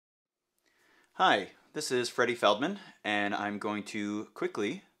Hi, this is Freddie Feldman, and I'm going to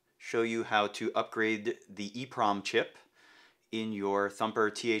quickly show you how to upgrade the eeprom chip in your Thumper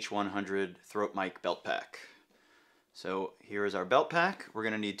TH100 throat mic belt pack. So here is our belt pack. We're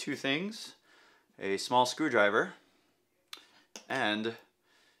going to need two things: a small screwdriver and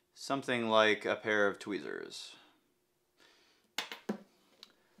something like a pair of tweezers.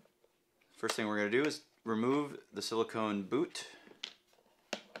 First thing we're going to do is remove the silicone boot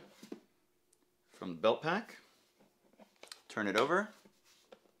from the belt pack, turn it over,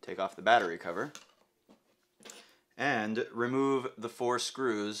 take off the battery cover, and remove the 4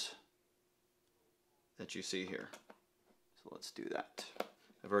 screws that you see here. So let's do that.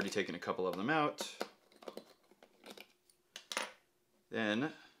 I've already taken a couple of them out.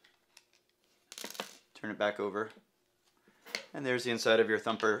 Then turn it back over, and there's the inside of your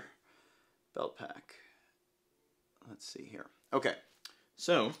Thumper belt pack. Let's see here. Okay,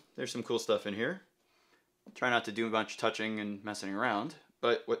 so there's some cool stuff in here. Try not to do much touching and messing around,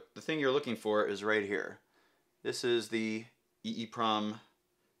 but the thing you're looking for is right here. This is the eeprom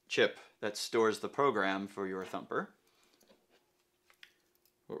chip that stores the program for your Thumper.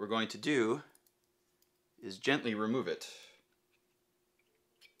 What we're going to do is gently remove it.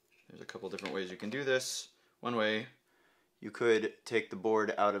 There's a couple different ways you can do this. One way, you could take the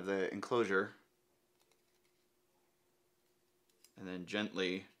board out of the enclosure and then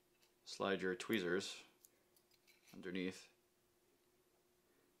gently slide your tweezers underneath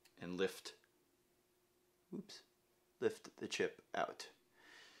and lift the chip out.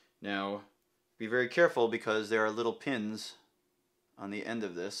 Now, be very careful because there are little pins on the end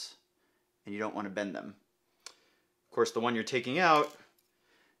of this and you don't want to bend them. Of course, the one you're taking out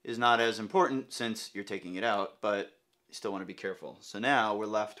is not as important since you're taking it out, but you still want to be careful. So now we're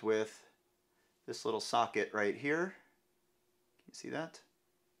left with this little socket right here. Can you see that?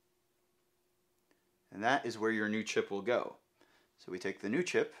 And that is where your new chip will go. So we take the new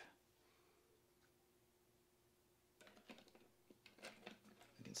chip,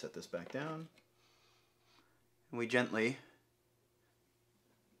 we can set this back down, and we gently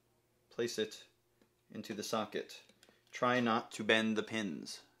place it into the socket. Try not to bend the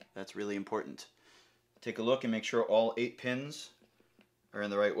pins. That's really important. Take a look and make sure all 8 pins are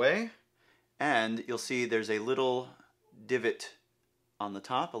in the right way. And you'll see there's a little divot on the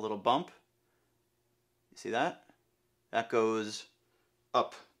top, a little bump. You see that? That goes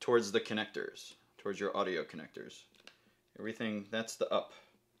up towards the connectors, towards your audio connectors. Everything, that's the up.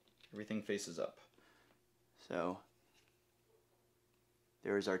 Everything faces up. So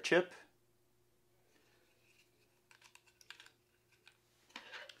there's our chip.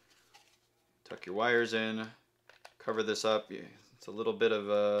 Tuck your wires in, cover this up. It's a little bit of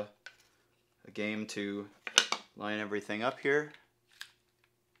a game to line everything up here.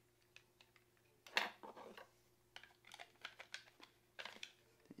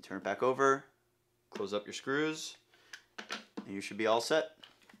 You turn it back over, close up your screws, and you should be all set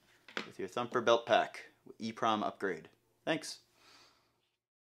with your Thumper belt pack eeprom upgrade. Thanks.